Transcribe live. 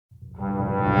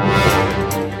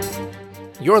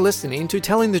You're listening to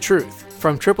Telling the Truth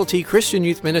from Triple T Christian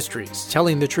Youth Ministries,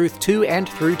 telling the truth to and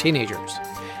through teenagers.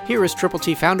 Here is Triple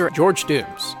T founder George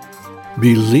Dooms.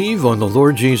 Believe on the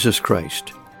Lord Jesus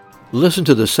Christ. Listen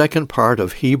to the second part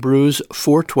of Hebrews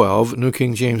 4:12, New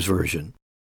King James Version.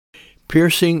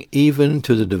 Piercing even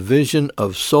to the division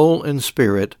of soul and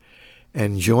spirit,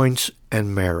 and joints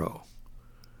and marrow.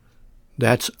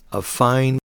 That's a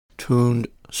fine-tuned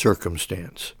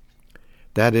circumstance.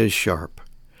 That is sharp.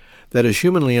 That is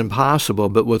humanly impossible,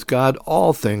 but with God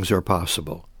all things are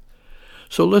possible.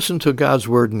 So listen to God's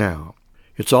Word now.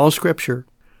 It's all Scripture.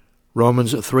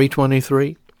 Romans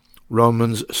 3:23,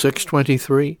 Romans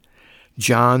 6:23,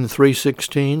 John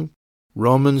 3:16,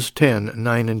 Romans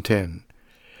 10:9 and 10.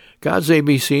 God's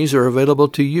ABCs are available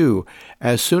to you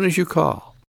as soon as you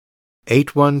call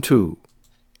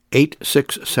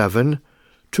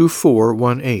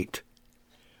 812-867-2418.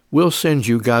 We'll send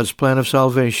you God's plan of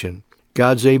salvation,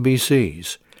 God's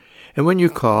ABCs. And when you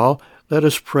call, let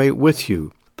us pray with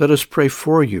you. Let us pray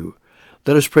for you.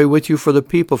 Let us pray with you for the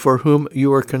people for whom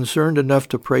you are concerned enough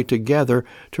to pray together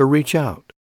to reach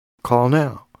out. Call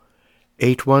now.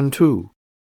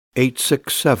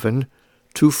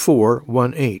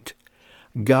 812-867-2418.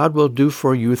 God will do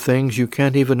for you things you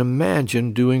can't even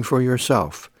imagine doing for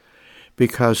yourself,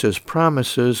 because His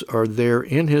promises are there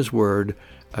in His Word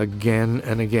again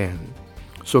and again.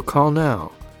 So call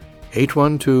now.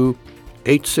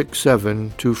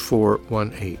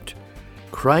 812-867-2418.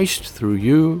 Christ through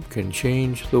you can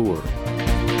change the world.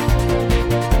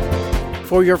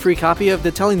 For your free copy of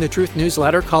the Telling the Truth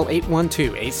newsletter, call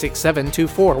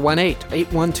 812-867-2418,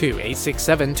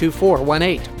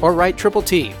 812-867-2418, or write Triple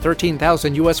T,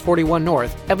 13,000 U.S. 41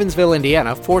 North, Evansville,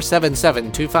 Indiana,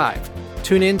 47725.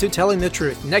 Tune in to Telling the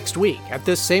Truth next week at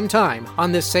this same time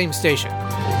on this same station.